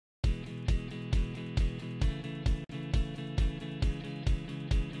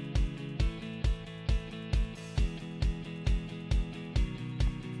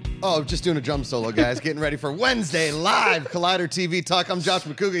Oh, just doing a drum solo, guys. Getting ready for Wednesday live Collider TV Talk. I'm Josh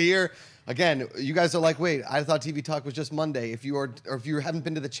Macuga here. Again, you guys are like, wait, I thought TV Talk was just Monday. If you haven't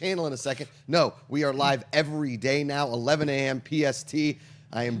been to the channel in a second, no, we are live every day now, 11 a.m. PST.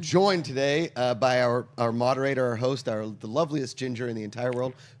 I am joined today by our moderator, our host, the loveliest ginger in the entire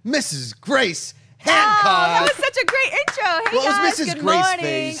world, Mrs. Grace Hancock. Oh, that was such a great intro. Hey, well, guys, it was Mrs. good Grace morning.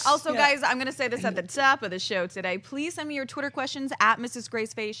 Face. Also, guys, I'm going to say this at the top of the show today. Please send me your Twitter questions at Mrs.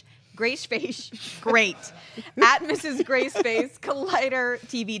 Grace Face. Grace Face. Great. At Mrs. Grace Face. Collider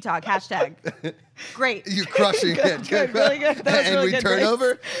TV Talk. Hashtag. Great. You're crushing it. Good, really good. That was And really we good, turn Grace.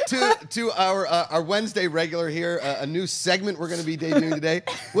 over to our Wednesday regular here, a new segment we're going to be debuting today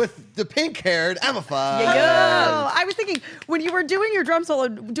with the pink-haired Emma Fyffe. Oh, I was thinking when you were doing your drum solo, I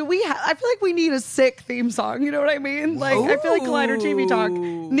feel like we need a sick theme song. You know what I mean? Like I feel like Collider TV Talk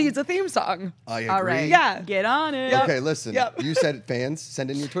needs a theme song. I agree. All right. Yeah. Get on it. Okay, listen. Yep. You said fans, send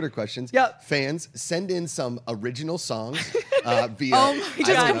in your Twitter questions. Yep. Fans, send in some original songs via. Oh my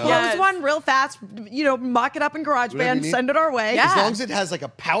Just God, compose yes. one real fast, mock it up in Whatever you GarageBand, need. send it our way. Yeah. As long as it has like a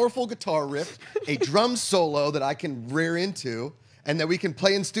powerful guitar riff, a drum solo that I can rear into, and that we can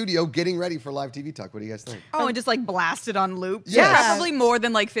play in studio getting ready for live TV Talk. What do you guys think? Oh, and just like blast it on loop. Yes. Probably more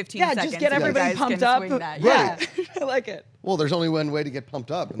than like 15 Yeah, seconds. just get if you everybody guys pumped can up. swing that. Right. Yeah. I like it. Well, there's only one way to get pumped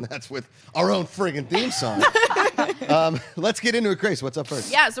up, and that's with our own friggin' theme song. Let's get into it, Grace. What's up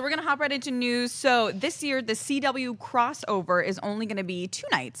first? Yeah, so we're going to hop right into news. So this year, the CW crossover is only going to be 2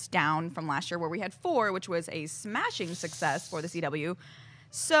 nights down from last year where we had 4, which was a smashing success for the CW.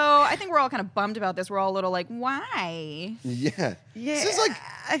 So I think we're all kind of bummed about this. We're all a little like, why? Yeah. Yeah. This is like,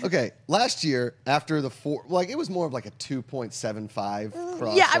 okay, last year, after the 4, like, it was more of like a 2.75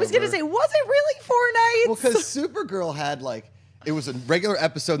 crossover. Yeah, I was going to say, was it really 4 nights? Well, because Supergirl had like, it was a regular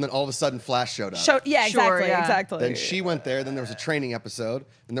episode, and then all of a sudden Flash showed up. Yeah, Sure, exactly, yeah. exactly. Then she went there, then there was a training episode,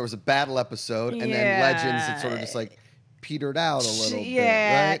 and there was a battle episode, and then Yeah. Legends, it sort of just like petered out a little bit,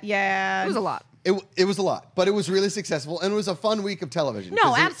 Yeah, right? yeah. It was a lot. It was a lot, but it was really successful, and it was a fun week of television.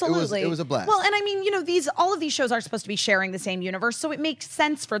 No, 'cause absolutely. It was a blast. Well, and I mean, all of these shows are supposed to be sharing the same universe, so it makes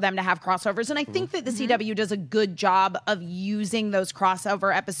sense for them to have crossovers. And I think that the CW does a good job of using those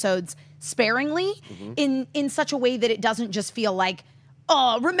crossover episodes sparingly in such a way that it doesn't just feel like,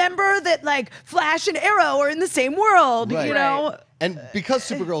 oh, remember that like Flash and Arrow are in the same world, Right. you know? And because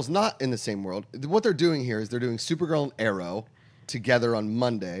Supergirl's not in the same world, what they're doing here is they're doing Supergirl and Arrow together on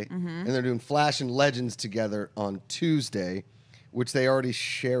Monday, and they're doing Flash and Legends together on Tuesday, which they already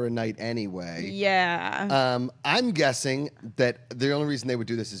share a night anyway. Yeah. I'm guessing that the only reason they would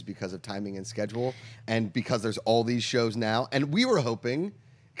do this is because of timing and schedule, and because there's all these shows now. And we were hoping,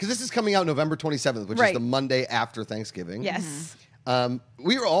 because this is coming out November 27th, which is Right. the Monday after Thanksgiving. Yes.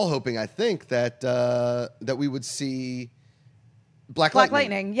 We were all hoping, I think, that that we would see Black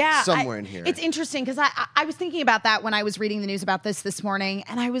Lightning, yeah. somewhere in here. It's interesting because I was thinking about that when I was reading the news about this morning,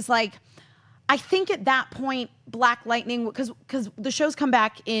 and I was like, I think at that point, Black Lightning, because the shows come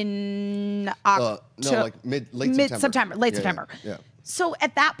back in No, like late September. Late Yeah, September. yeah. So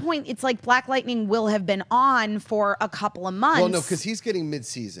at that point, it's like Black Lightning will have been on for a couple of months. Well, no, because he's getting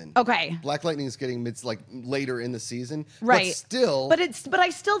mid-season. Okay. Black Lightning is getting later in the season. Right. But still. But I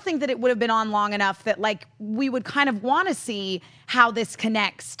still think that it would have been on long enough that like we would kind of want to see how this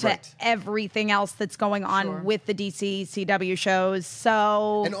connects to Right. everything else that's going on Sure. with the DC CW shows.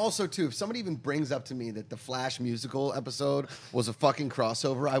 So And also, too, if somebody even brings up to me that the Flash musical episode was a fucking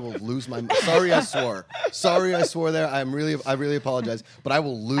crossover, I will lose my mind. Sorry, I swore. Sorry, I swore there. I really apologize, but I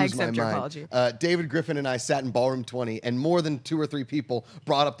will lose my accept your mind. apology. David Griffin and I sat in Ballroom 20, and more than 2 or 3 people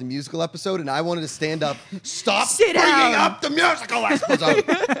brought up the musical episode, and I wanted to stand up, stop Sit bringing down. up the musical episode,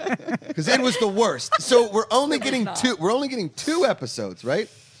 because it was the worst. So we're only getting 2. We're only getting 2 episodes, right?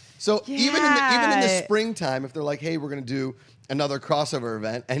 So even in the Yeah. springtime, if they're like, hey, we're gonna do another crossover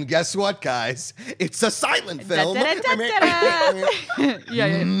event, and guess what, guys? It's a silent film. I'm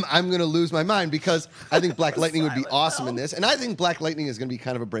going to lose my mind because I think Black Lightning would be awesome in this, and I think Black Lightning is going to be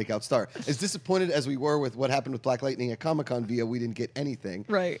kind of a breakout star. As disappointed as we were with what happened with Black Lightning at Comic-Con via we didn't get anything,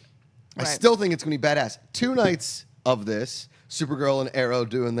 right. I still think it's going to be badass. 2 nights of this, Supergirl and Arrow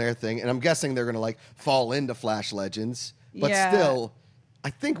doing their thing, and I'm guessing they're going to like fall into Flash Legends, but Yeah. still, I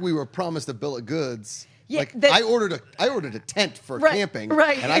think we were promised a bill of goods. Yeah, like I ordered a tent for camping,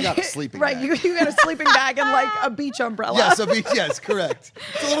 right. and I got a sleeping right. bag. You got a sleeping bag and like a beach umbrella. Yes, correct.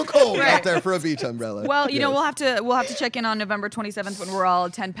 It's a little cold out there for a beach umbrella. Well, you know, we'll have to check in on November 27th when we're all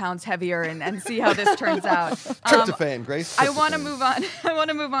 10 pounds heavier and see how this turns out. Tryptophan, Grace. I want to move on. I want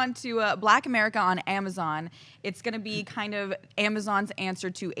to move on to Black America on Amazon. It's going to be kind of Amazon's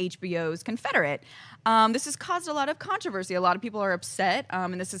answer to HBO's Confederate. This has caused a lot of controversy. A lot of people are upset,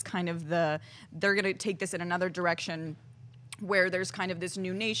 and this is kind of they're going to take this in another direction, where there's kind of this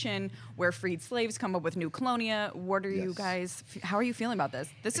new nation where freed slaves come up with new colonia. What are you guys? How are you feeling about this?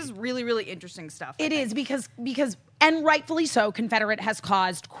 This is really, really interesting stuff. It is because and rightfully so, Confederate has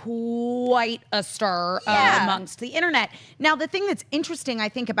caused quite a stir amongst the internet. Now, the thing that's interesting, I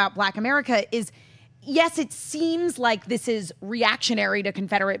think, about Black America is, yes, it seems like this is reactionary to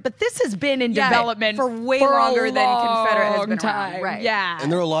Confederate, but this has been in development for way longer than Confederate has been time. around. Right. Yeah.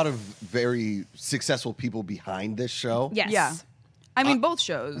 And there are a lot of very successful people behind this show. Yes. Yeah. I mean, both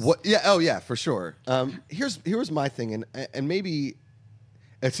shows. What? Yeah. Oh, yeah. For sure. Here's my thing, and maybe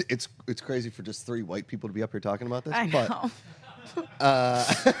it's crazy for just 3 white people to be up here talking about this. I know. As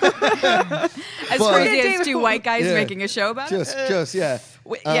crazy as 2 white guys making a show about it. Just yeah.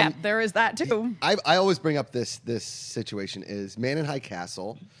 Yeah, there is that too. I always bring up this situation is Man in High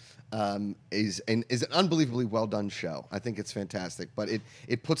Castle. Is an unbelievably well done show. I think it's fantastic, but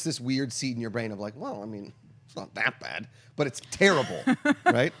it puts this weird seed in your brain of like, well, I mean, it's not that bad, but it's terrible,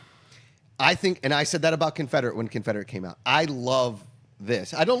 right? I think, and I said that about Confederate when Confederate came out. I love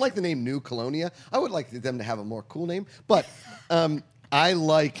this. I don't like the name New Colonia. I would like them to have a more cool name, but I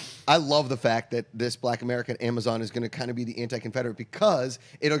love the fact that this Black American Amazon is going to kind of be the anti-Confederate because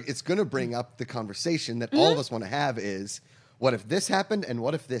it's going to bring up the conversation that all of us want to have is, what if this happened and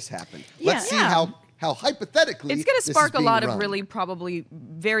what if this happened? Let's see how hypothetically it's going to spark a lot run. of really probably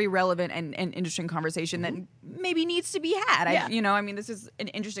very relevant and interesting conversation that maybe needs to be had. I mean, this is an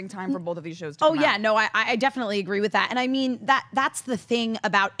interesting time for both of these shows to come out. No, I definitely agree with that. And I mean, that's the thing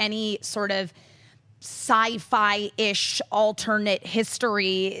about any sort of sci-fi-ish alternate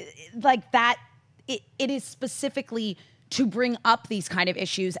history like that. It is specifically to bring up these kind of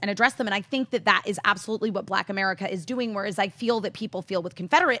issues and address them. And I think that is absolutely what Black America is doing, whereas I feel that people feel with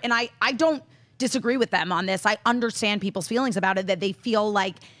Confederate, and I don't disagree with them on this. I understand people's feelings about it, that they feel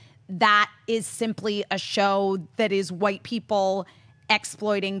like that is simply a show that is white people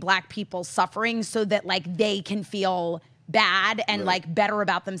exploiting Black people's suffering so that like they can feel bad and like better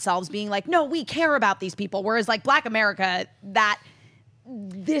about themselves, being like, no, we care about these people. Whereas like Black America,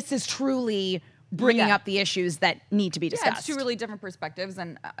 this is truly bringing up the issues that need to be discussed. Yeah, it's 2 really different perspectives.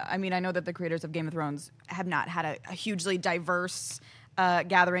 And I mean, I know that the creators of Game of Thrones have not had a hugely diverse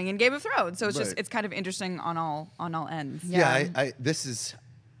gathering in Game of Thrones. So it's just, it's kind of interesting on all ends. Yeah,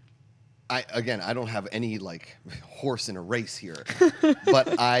 I don't have any like horse in a race here, but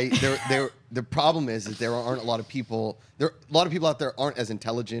the problem is that there aren't a lot of people. There are a lot of people out there aren't as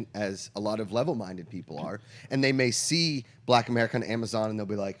intelligent as a lot of level-minded people are, and they may see Black America on Amazon and they'll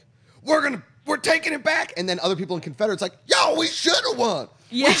be like, we're taking it back, and then other people in Confederate's like, yo, we should have won.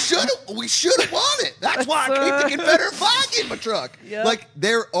 Yeah. We should have won it. That's why I keep the Confederate flag in my truck. Yep. Like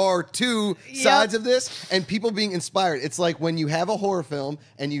there are 2 sides of this, and people being inspired. It's like when you have a horror film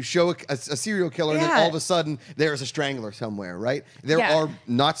and you show a serial killer, and then all of a sudden there's a strangler somewhere, right? There are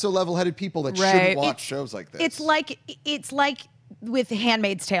not so level-headed people that shouldn't watch shows like this. It's like with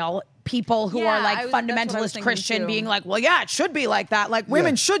Handmaid's Tale. People who are like fundamentalist Christian being like, well, yeah, it should be like that. Like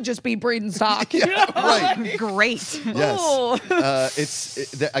women should just be breeding stock. Right. Great.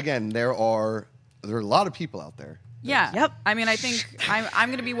 Yes. Again, there are a lot of people out there. Yeah. Yep. I mean, I think I'm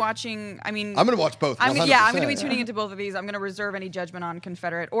going to be watching. I mean, I'm going to watch both. I'm going to be tuning into both of these. I'm going to reserve any judgment on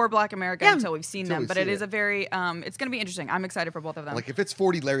Confederate or Black America until we've seen them. But it is a very, it's going to be interesting. I'm excited for both of them. Like if it's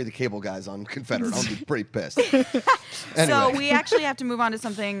 40 Larry the Cable Guys on Confederate, I'll be pretty pissed. Anyway. So we actually have to move on to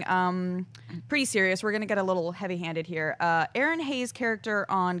something pretty serious. We're going to get a little heavy-handed here. Erinn Hayes' character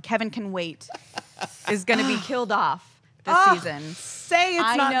on Kevin Can Wait is going to be killed off this season. Say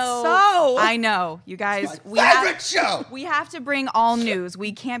it's not so. I know. You guys, we have to bring all news.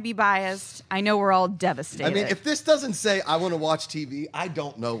 We can't be biased. I know we're all devastated. I mean, if this doesn't say I want to watch TV, I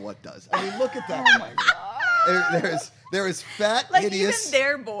don't know what does. I mean, look at that. Oh my God. There is fat, like hideous. Even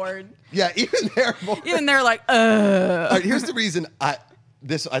they're bored. Yeah, even they're bored. Even they're like, All right, here's the reason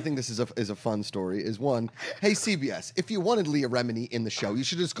I think this is a fun story. Is one, hey CBS, if you wanted Leah Remini in the show, you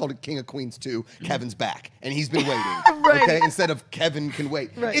should have just called it King of Queens 2. Kevin's back, and he's been waiting. Right. Okay, instead of Kevin can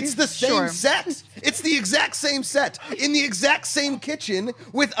wait. Right. It's the same set. It's the exact same set in the exact same kitchen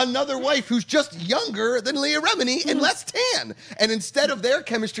with another wife who's just younger than Leah Remini and less tan. And instead of their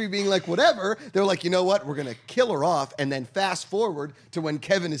chemistry being like whatever, they're like, you know what? We're gonna kill her off, and then fast forward to when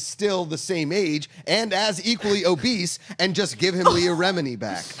Kevin is still the same age and as equally obese, and just give him Leah Remini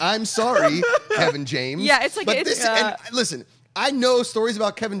back. I'm sorry, Kevin James. Yeah, it's like but and listen, I know stories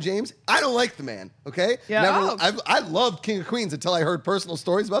about Kevin James. I don't like the man. Okay. Yeah. I loved King of Queens until I heard personal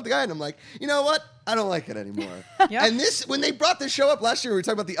stories about the guy, and I'm like, you know what? I don't like it anymore. Yeah. And when they brought this show up last year, we were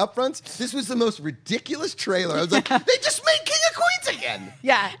talking about the upfronts. This was the most ridiculous trailer. I was like, they just made King of Queens again.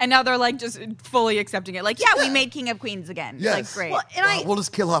 Yeah, and now they're like just fully accepting it. Like, yeah, we made King of Queens again. Yes. Like, great. Well, We'll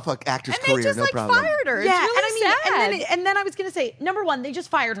just kill off an actor's and career, they just no like problem. fired her. Yeah, It's really sad. and then I was gonna say, number one, they just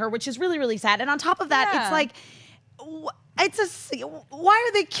fired her, which is really, really sad. And on top of that, Yeah. it's like, why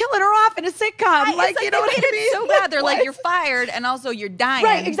are they killing her off in a sitcom? Like, you know what I mean? So bad. They're like, what? you're fired, and also you're dying.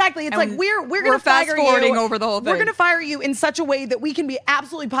 Right, exactly. It's And like we're gonna fast fire forwarding you over the whole thing. We're gonna fire you in such a way that we can be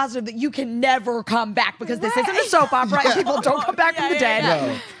absolutely positive that you can never come back because this isn't a soap opera and people don't come back from the dead.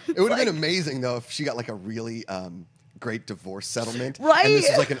 No. It would have been amazing though if she got like a really great divorce settlement, Right. And this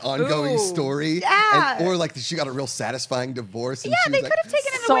is like an ongoing Ooh. story, Yeah. or like she got a real satisfying divorce. And Yeah, she they was could like, have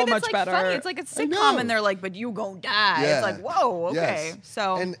taken it in so a way that's much like better. funny. It's like a know. sitcom, and they're like, "But you gonna die." Yeah. It's like, whoa, okay. Yes.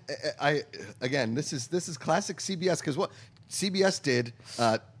 So and again, this is classic CBS because what CBS did.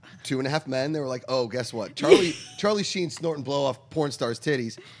 2.5 Men. They were like, oh, guess what? Charlie Sheen snort and blow off porn stars'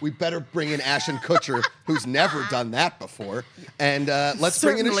 titties. We better bring in Ashton Kutcher, who's never done that before, and let's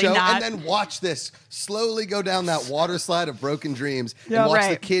bring in a Certainly show not. and then watch this slowly go down that water slide of broken dreams Yeah. and watch the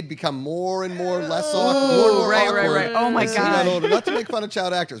Right. kid become more and more less awkward. More and more right, awkward right. Oh my as he got God. older. Not to make fun of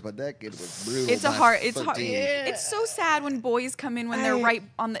child actors, but that kid was brutal. it's a by hard. It's 13. hard. It's so sad when boys come in when they're right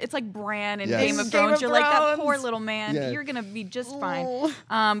on the. It's like Bran and Yes. Game of Game Thrones. of You're like that Thrones. poor little man. Yeah. You're gonna be just Oh.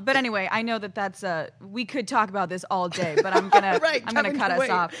 fine. But anyway, I know that's we could talk about this all day, but I'm gonna Right, I'm gonna Kevin cut can us wait.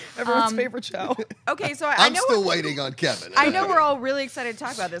 off. Everyone's favorite show. Okay, so I I'm know still waiting on Kevin. I know we're all really excited to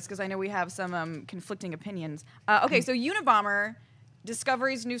talk about this because I know we have some conflicting opinions. Okay, so Unabomber,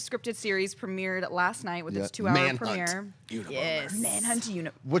 Discovery's new scripted series, premiered last night with Yeah. its 2-hour Manhunt. premiere. Unabomber. Yes,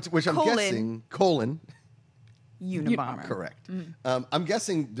 Manhunt Which I'm guessing, Unabomber. correct. I'm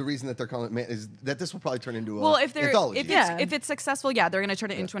guessing the reason that they're calling it is that this will probably turn into a Well, if they're anthology. if it's successful, yeah, they're gonna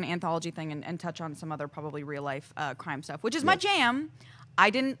turn it into an anthology thing and touch on some other probably real life crime stuff, which is my jam. I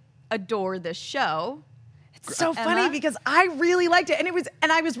didn't adore this show. It's so Emma? funny because I really liked it.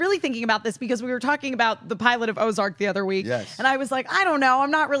 And I was really thinking about this because we were talking about the pilot of Ozark the other week. Yes. And I was like, I don't know.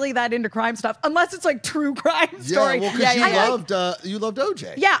 I'm not really that into crime stuff unless it's like true crime story. Yeah, well, because I you loved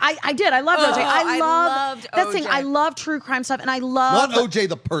OJ. Yeah, I did. I loved OJ. I loved that's the thing. OJ. I love true crime stuff, and I love Not OJ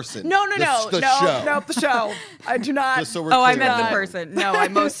the person. No, the show. the show. I do not. Just so we're Oh, I clear meant on the that. person. No, I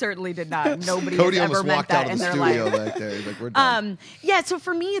most certainly did not. Nobody Cody has ever almost meant walked that out of in the their studio life. back there. He's like, we're done. Yeah, so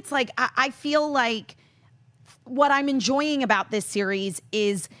for me, it's like I feel like what I'm enjoying about this series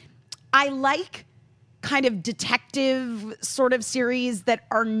is I like kind of detective sort of series that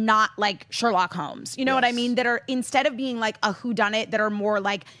are not like Sherlock Holmes. You know what I Yes. mean? That are, instead of being like a whodunit, that are more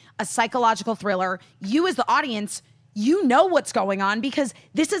like a psychological thriller. You as the audience, you know what's going on because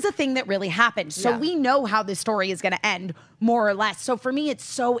this is a thing that really happened. So Yeah. we know how this story is going to end, more or less. So for me, it's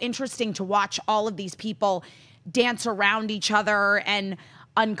so interesting to watch all of these people dance around each other and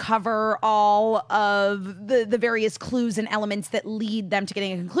uncover all of the various clues and elements that lead them to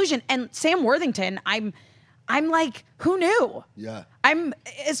getting a conclusion. And Sam Worthington, I'm like, who knew? Yeah. I'm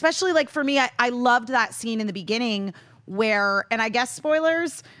especially like for me, I loved that scene in the beginning where, and I guess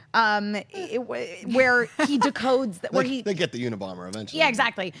spoilers, where he decodes that, where he They get the Unabomber eventually. yeah,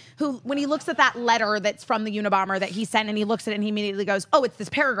 exactly. Who, when he looks at that letter that's from the Unabomber that he sent, and he looks at it and he immediately goes, "Oh, it's this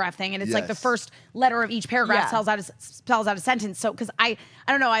paragraph thing," and it's like the Yes. first letter of each paragraph Yeah. spells out a sentence. So, because I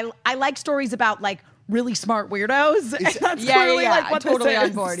don't know, I like stories about like really smart weirdos. And that's Yeah, clearly yeah, like what totally this on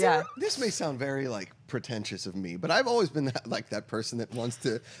is. board. Yeah. This may sound very like pretentious of me, but I've always been that person that wants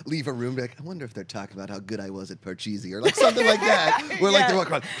to leave a room and be like, I wonder if they're talking about how good I was at Parcheesi or like something like that. Where like Yeah. they're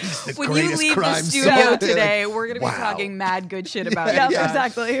walking around, he's the When you greatest leave the crime studio solver." today, Like, we're gonna be wow. talking mad good shit about Yeah, it. yeah.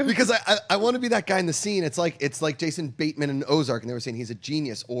 exactly. Because I want to be that guy in the scene. It's like Jason Bateman in Ozark, and they were saying he's a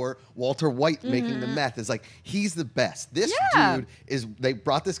genius, or Walter White making the meth is like he's the best. This Yeah. dude is. They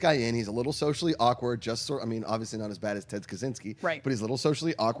brought this guy in. He's a little socially awkward. I mean, obviously not as bad as Ted Kaczynski, Right. But he's a little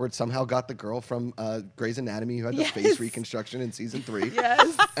socially awkward. Somehow got the girl from Grey's Anatomy, who had the face reconstruction in season 3.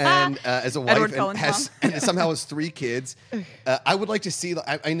 Yes. And as a wife, Edward and, Cullen's and somehow has 3 kids. I would like to see.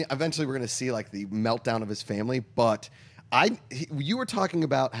 Eventually, we're going to see like the meltdown of his family. But you were talking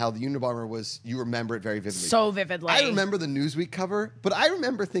about how the Unabomber was. You remember it very vividly. So vividly. I remember the Newsweek cover, but I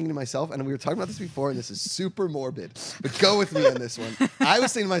remember thinking to myself, and we were talking about this before, and this is super morbid, but go with me on this one. I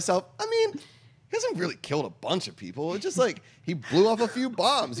was thinking to myself, I mean, he hasn't really killed a bunch of people. It's just like he blew off a few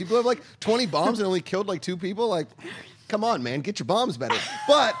bombs. He blew up like 20 bombs and only killed like 2 people. Like, come on, man, get your bombs better.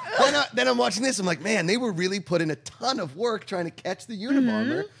 But then I'm watching this. I'm like, man, they were really put in a ton of work trying to catch the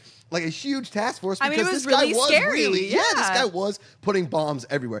Unabomber. Like a huge task force because it was this guy really was scary. really, Yeah. this guy was putting bombs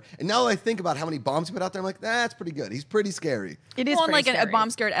everywhere. And now I think about how many bombs he put out there, I'm like, that's pretty good. He's pretty scary. It is Well, and pretty like a scary. bomb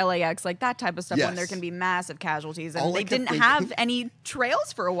scare at LAX, like that type of stuff, when Yes. there can be massive casualties, and All I they kept didn't thinking- have any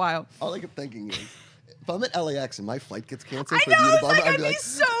trails for a while. All I kept thinking is, if I'm at LAX and my flight gets canceled I for know, the it's Unabomber, like, I'd I'd be be like,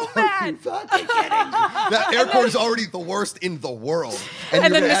 so "Are mad." you fucking kidding me? That airport is already the worst in the world. And you're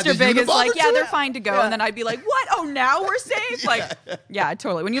then gonna add Mr. the Big is like, Unabomber yeah, to they're it? fine to go. Yeah. And then I'd be like, what? Oh, now we're safe? Like, yeah,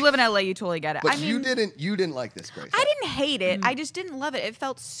 totally. When you live in LA, you totally get it. But I mean, you didn't like this, Grace. I didn't hate it. I just didn't love it. It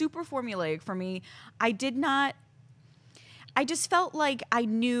felt super formulaic for me. I just felt like I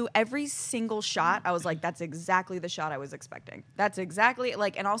knew every single shot. I was like, that's exactly the shot I was expecting. That's exactly,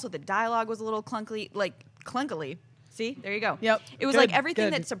 like, and also the dialogue was a little clunkily. See, there you go. Yep. It was Good, like everything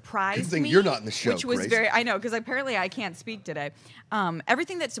good. that surprised Good thing me. you're not in the show, Which was Grace. I know, because apparently I can't speak today.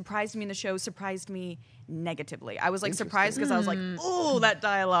 Everything that surprised me in the show surprised me negatively. I was like surprised because I was like, oh, that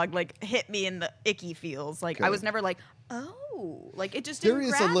dialogue like hit me in the icky feels. Like I was never like, oh, like it just didn't There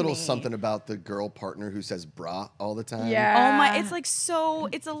is a grab little me. something about the girl partner who says "bra" all the time. Yeah. Oh my! It's like so.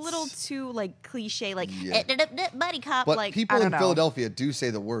 It's a little too like cliche, like Yeah. buddy cop. But like people I don't in know. Philadelphia do say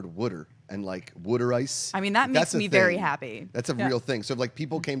the word "wooder" and like "wooder ice." I mean, that makes That's a me very thing. happy. That's a real thing. So if like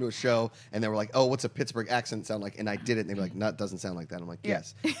people came to a show and they were like, "Oh, what's a Pittsburgh accent sound like?" and I did it, and they were like, "No, it doesn't sound like that." I'm like,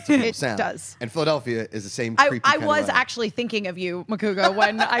 "Yes, it's a real It sound." does. And Philadelphia is the same. I creepy kind of was way. actually thinking of you, Macuga,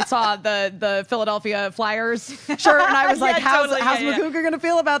 when I saw the Philadelphia Flyers shirt, and I was like, Yeah, how's totally, how's yeah, yeah. Macuga gonna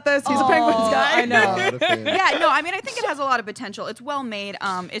feel about this? He's a Penguins guy. I know. Not a fan. Yeah, no, I mean, I think it has a lot of potential. It's well made.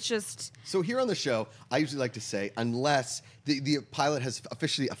 It's just So here on the show, I usually like to say, unless the pilot has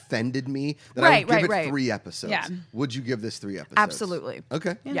officially offended me, that I would give it 3 episodes. Yeah. Would you give this 3 episodes? Absolutely.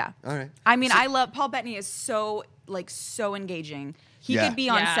 Okay. yeah. All right. I mean, I love Paul Bettany is so engaging. He Yeah. could be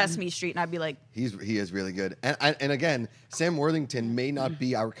on Yeah. Sesame Street, and I'd be like, He is really good, and again, Sam Worthington may not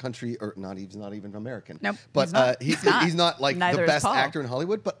be our country, or not. He's not even American. Nope, but he's not. he's not like Neither the is best Paul. actor in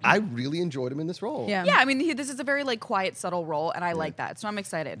Hollywood. But I really enjoyed him in this role. Yeah. yeah. I mean, this is a very like quiet, subtle role, and I like that. So I'm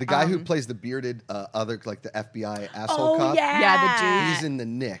excited. The guy who plays the bearded other, like the FBI asshole Oh cop. yeah. Yeah, the dude. He's in The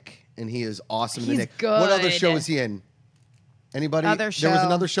Nick, and he is awesome in He's The Nick. What other good. show is he in? Anybody? Other There was show.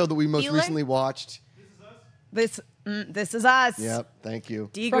 another show that we most Bueller? recently watched. This is us. Yep. Thank you.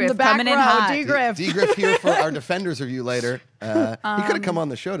 From D-Griff the back coming in row, hot. D-Griff. D-Griff here for our Defenders review later. He could have come on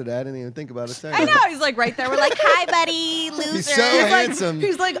the show today. I didn't even think about it. I know. He's like right there. We're like, hi, buddy, loser. He's so handsome.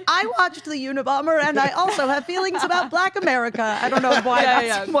 He's like, I watched the Unabomber, and I also have feelings about Black America. I don't know why. Yeah,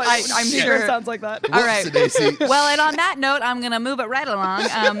 that's yeah. what I'm D-Griff sure. sounds like that. All right. Whoops-a-daisy. Well, and on that note, I'm going to move it right along.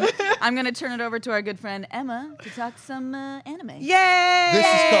 I'm going to turn it over to our good friend Emma to talk some anime. Yay!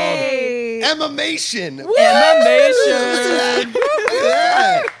 This is called EmmaMation. EmmaMation.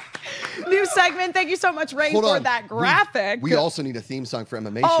 Yeah. New segment. Thank you so much, Ray, Hold for on. that graphic. We also need a theme song for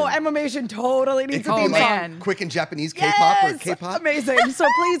EmmaMation. Oh, EmmaMation totally It needs could a be theme like song. quick in Japanese K-pop or Yes! K-pop. Amazing. So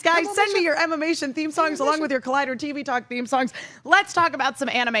please, guys, send me your EmmaMation theme songs along with your Collider TV Talk theme songs. Let's talk about some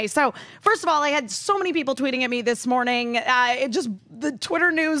anime. So first of all, I had so many people tweeting at me this morning. The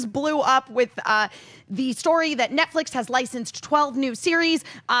Twitter news blew up with the story that Netflix has licensed 12 new series.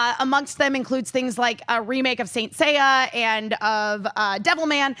 Amongst them includes things like a remake of Saint Seiya and of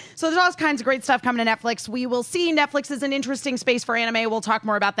Devilman. So there's all kinds of great stuff coming to Netflix. We will see Netflix is an interesting space for anime. We'll talk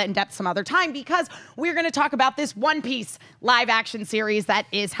more about that in depth some other time because we're going to talk about this One Piece live action series that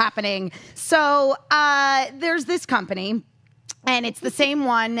is happening. So there's this company, and it's the same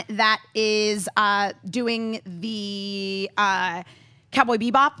one that is doing the Cowboy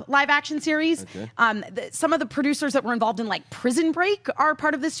Bebop live action series. Okay. Some of the producers that were involved in like Prison Break are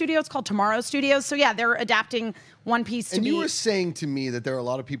part of this studio. It's called Tomorrow Studios. So yeah, they're adapting One Piece to And be. you were saying to me that there are a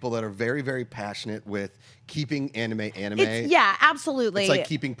lot of people that are very, very passionate with keeping anime. Yeah, absolutely. It's like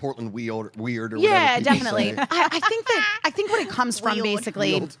keeping Portland weird or whatever. Yeah, people definitely. say. I think what it comes from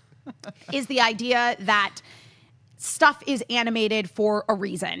basically Weird. is the idea that stuff is animated for a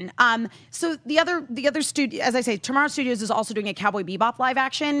reason. So the other studio, as I say, Tomorrow Studios is also doing a Cowboy Bebop live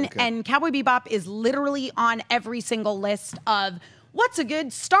action, Okay. and Cowboy Bebop is literally on every single list of what's a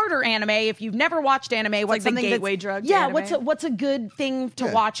good starter anime if you've never watched anime? What's like the something gateway drug to Yeah, anime. what's a good thing to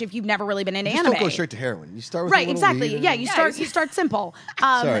watch if you've never really been into You anime? don't go straight to heroin. You start with Right, a little exactly. weed Yeah, and- you start simple.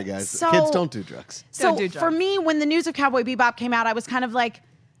 Sorry, guys. Kids don't do drugs. So Don't do drugs. for me, when the news of Cowboy Bebop came out, I was kind of like,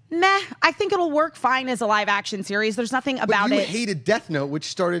 meh, I think it'll work fine as a live action series. There's nothing But about you it. hated Death Note, which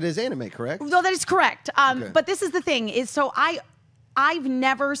started as anime, correct? No, that is correct. Okay. But this is the thing: is so I've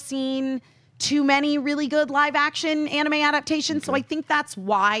never seen too many really good live action anime adaptations. So I think that's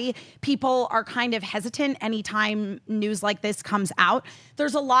why people are kind of hesitant anytime news like this comes out.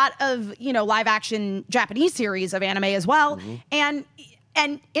 There's a lot of, live action Japanese series of anime as well. And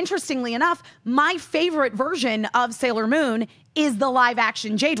interestingly enough, my favorite version of Sailor Moon is the live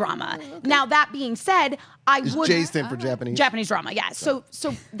action J drama. Now that being said, Is would J stand for Japanese? Japanese drama, yeah. So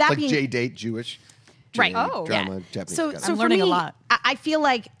that Like being J date Jewish. J Right. Oh. drama, yeah. Japanese. So, Got it. so I'm for learning me, a lot. I feel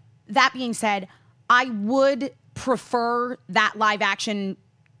like that being said, I would prefer that live action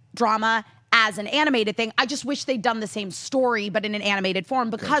drama as an animated thing. I just wish they'd done the same story, but in an animated form,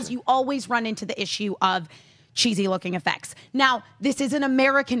 because you always run into the issue of cheesy looking effects. Now, this is an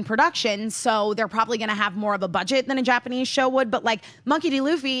American production, so they're probably going to have more of a budget than a Japanese show would, but like Monkey D.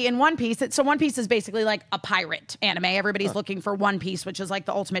 Luffy in One Piece, so One Piece is basically like a pirate anime. Everybody's looking for One Piece, which is like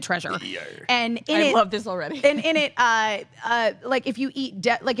the ultimate treasure. And I love this already. And in it, like if you eat,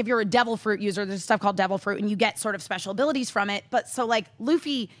 like if you're a devil fruit user, there's stuff called devil fruit, and you get sort of special abilities from it. But so like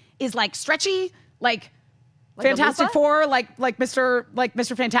Luffy is like stretchy, like a Fantastic loofah? Four, like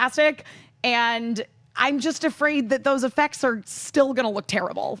Mr. Fantastic, and I'm just afraid that those effects are still going to look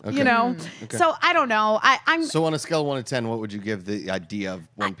terrible, Okay. Okay. So I don't know. I'm So on a scale of 1 to 10, what would you give the idea of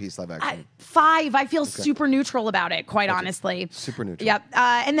One Piece live action? 5. I feel super neutral about it, quite honestly. Super neutral. Yep.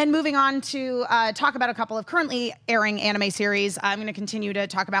 And then moving on to talk about a couple of currently airing anime series. I'm going to continue to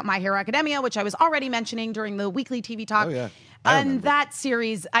talk about My Hero Academia, which I was already mentioning during the weekly TV talk. Oh, yeah. I And remember. that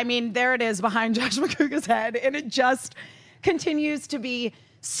series, I mean, there it is behind Josh Macuga's head, and it just continues to be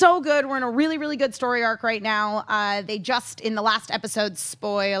so good. We're in a really, really good story arc right now. They just, in the last episode,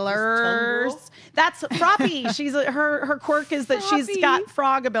 spoilers. That's Froppy. Her quirk is that she's Froppy. got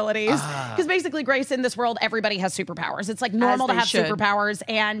frog abilities. Because basically, Grace, in this world, everybody has superpowers. It's like normal to they have should. superpowers,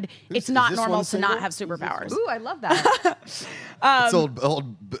 and it's is not this normal one to not single? have superpowers. Ooh, I love that. It's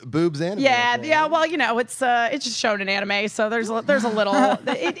old boobs anime. Yeah. Well, it's just shown in anime, so there's a little.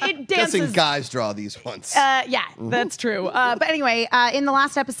 It dances. Guessing guys draw these ones. Yeah, that's true. But anyway, in the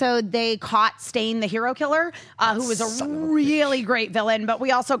last episode, they caught Stain, the hero killer, who was a really great villain. But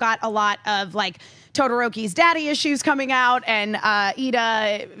we also got a lot of like Todoroki's daddy issues coming out, and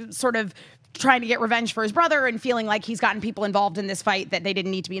Ida sort of trying to get revenge for his brother and feeling like he's gotten people involved in this fight that they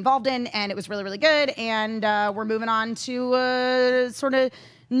didn't need to be involved in. And it was really, really good. And we're moving on to sort of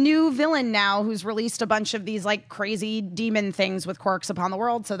new villain now who's released a bunch of these like crazy demon things with quirks upon the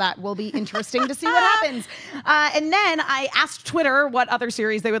world. So that will be interesting to see what happens. And then I asked Twitter what other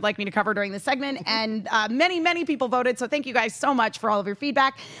series they would like me to cover during this segment. And many, many people voted. So thank you guys so much for all of your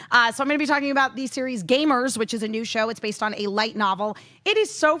feedback. So I'm going to be talking about the series Gamers, which is a new show. It's based on a light novel. It is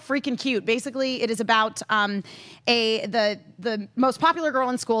so freaking cute. Basically, it is about the most popular girl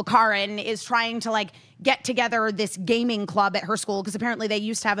in school, Karen, is trying to like get together this gaming club at her school, because apparently they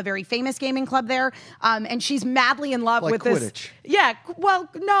used to have a very famous gaming club there. And she's madly in love Like with Quidditch. this. Yeah. Well,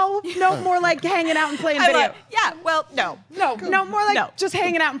 no, more like hanging out and playing I video. love- yeah, well, no. No, more like No. just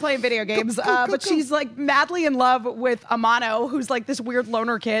hanging out and playing video games. But she's like madly in love with Amano, who's like this weird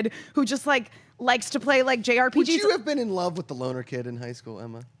loner kid who just like likes to play like JRPGs. Would you have been in love with the loner kid in high school,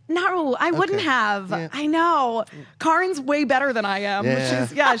 Emma? No, I wouldn't Okay. have. Yeah. I know. Karen's way better than I am. Yeah.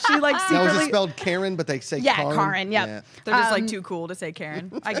 She like Now, secretly. is it spelled Karen, but they say Yeah, Karen? Karen, yep. Yeah. They're just like too cool to say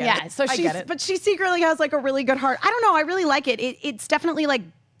Karen. I get Yeah, it. so I she's, get it. but she secretly has like a really good heart. I don't know. I really like it. It's definitely like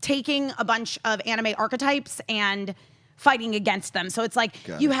taking a bunch of anime archetypes and fighting against them. So it's like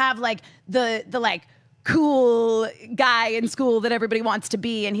Got you it. have like the like cool guy in school that everybody wants to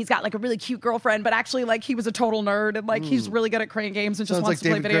be, and he's got like a really cute girlfriend, but actually like he was a total nerd, and like he's really good at crane games and just Sounds wants like to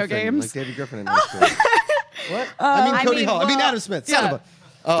play David video Griffin, games. like David Griffin in high school. What? I mean Cody Hall. I mean Adam Smith. Son of a.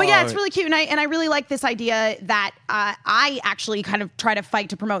 Oh, But yeah, all it's right. really cute, and I really like this idea that I actually kind of try to fight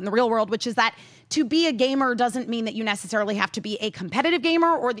to promote in the real world, which is that to be a gamer doesn't mean that you necessarily have to be a competitive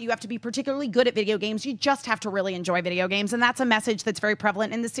gamer or that you have to be particularly good at video games. You just have to really enjoy video games, and that's a message that's very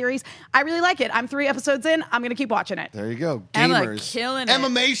prevalent in the series. I really like it. I'm 3 episodes in. I'm going to keep watching it. There you go. Emma Gamers. killing it.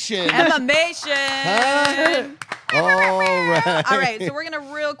 EmmaMation. EmmaMation. All right. All right, so we're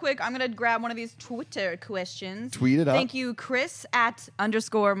gonna real quick. I'm gonna grab one of these Twitter questions. Tweet it up. Thank you, Chris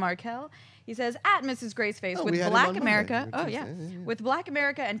 @_Markel. He says, at Mrs. Graceface, Oh, we with had him Black on America. Monday. Oh, yeah. With Black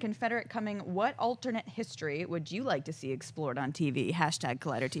America and Confederate coming, what alternate history would you like to see explored on TV? Hashtag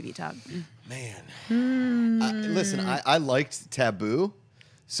Collider TV Talk. Man. Listen, I liked Taboo.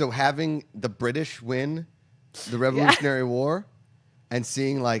 So having the British win the Revolutionary War and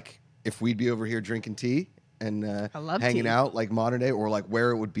seeing, like, if we'd be over here drinking tea and hanging tea. out, like, modern day, or, like,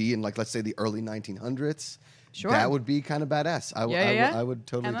 where it would be in, like, let's say the early 1900s. Sure. That would be kind of badass. I would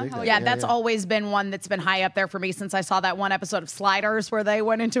totally Emma, dig how that. about Yeah, you? that's always been one that's been high up there for me since I saw that one episode of Sliders where they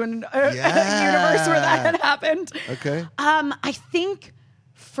went into an universe where that had happened. Okay. I think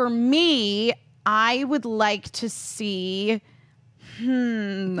for me, I would like to see.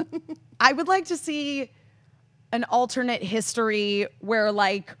 I would like to see an alternate history where,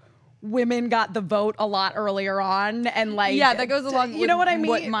 like, women got the vote a lot earlier on, and, like, Yeah, that goes along. You know what I mean?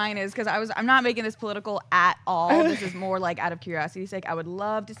 What mine is, because I'm not making this political at all. This is more like out of curiosity's sake. I would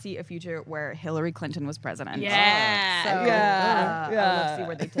love to see a future where Hillary Clinton was president. Yeah. So, Yeah. I'd love to see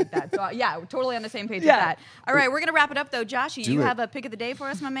where they take that. So yeah, we're totally on the same page Yeah. with that. All right, we're gonna wrap it up though. Joshy, Do you it. have a pick of the day for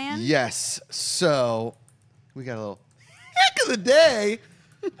us, my man? Yes. So we got a little pick of the day.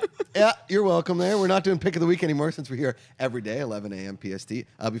 Yeah, you're welcome there. We're not doing pick of the week anymore since we're here every day, 11 a.m. PST.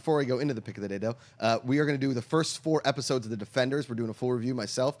 Before I go into the pick of the day, though, we are going to do the first 4 episodes of The Defenders. We're doing a full review.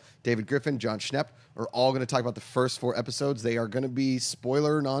 Myself, David Griffin, John Schnepp are all going to talk about the first 4 episodes. They are going to be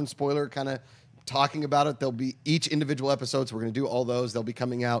spoiler, non-spoiler, kind of talking about it. They'll be each individual episode, so we're going to do all those. They'll be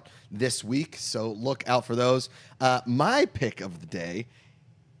coming out this week, so look out for those. My pick of the day,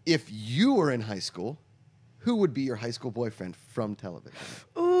 if you were in high school, who would be your high school boyfriend from television?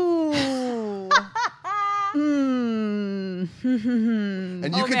 Ooh. And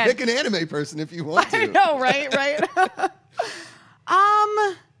you can man. pick an anime person if you want to. I know, right?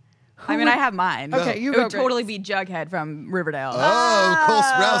 I mean, I have mine. Okay, you It go, would Grace. totally be Jughead from Riverdale. Oh, Cole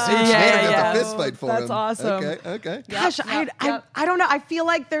Sprouse. You and Yeah, Shannon got yeah. the fist fight for him. That's awesome. Okay. Gosh, Yep. I don't know. I feel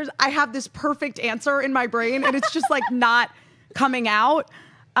like I have this perfect answer in my brain, and it's just, like, not coming out.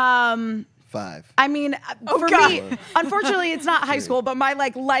 5. I mean, for me, unfortunately, it's not high school, but my,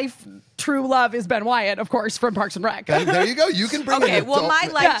 like, life true love is Ben Wyatt, of course, from Parks and Rec. There you go. You can bring Okay, an well, adult- my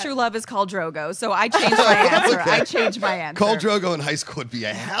life true love is called Drogo, so I changed my answer. I changed my answer. Cole Drogo in high school would be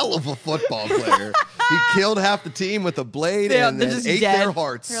a hell of a football player. He killed half the team with a blade Yeah, and they're then just ate dead. their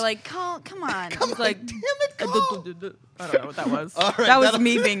hearts. They're like, Cole, come on. Come He's on, like, damn it, Cole. I don't know what that was. All right, that was that'll-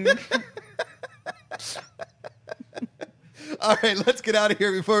 me being. All right, let's get out of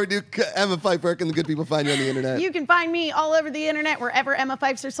here before we do. Emma Fyffe, where can the good people find you on the internet? You can find me all over the internet, wherever Emma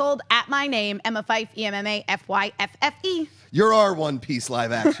Fyffes are sold, at my name, Emma Fyffe, EmmaMaFyffe. You're our One Piece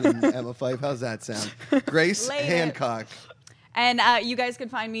live action, Emma Fyffe. How's that sound? Grace Later. Hancock. And you guys can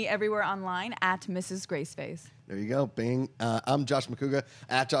find me everywhere online at Mrs. Graceface. There you go. Bing. I'm Josh Macuga,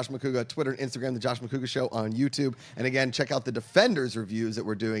 at Josh Macuga, Twitter and Instagram, The Josh Macuga Show on YouTube. And again, check out the Defenders reviews that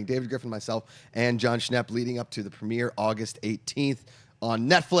we're doing. David Griffin, myself, and John Schnepp leading up to the premiere August 18th on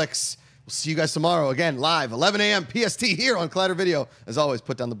Netflix. We'll see you guys tomorrow, again, live, 11 a.m. PST here on Collider Video. As always,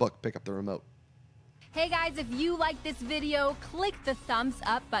 put down the book, pick up the remote. Hey guys, if you like this video, click the thumbs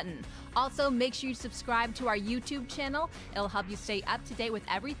up button. Also, make sure you subscribe to our YouTube channel. It'll help you stay up to date with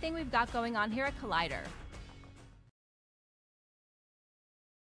everything we've got going on here at Collider.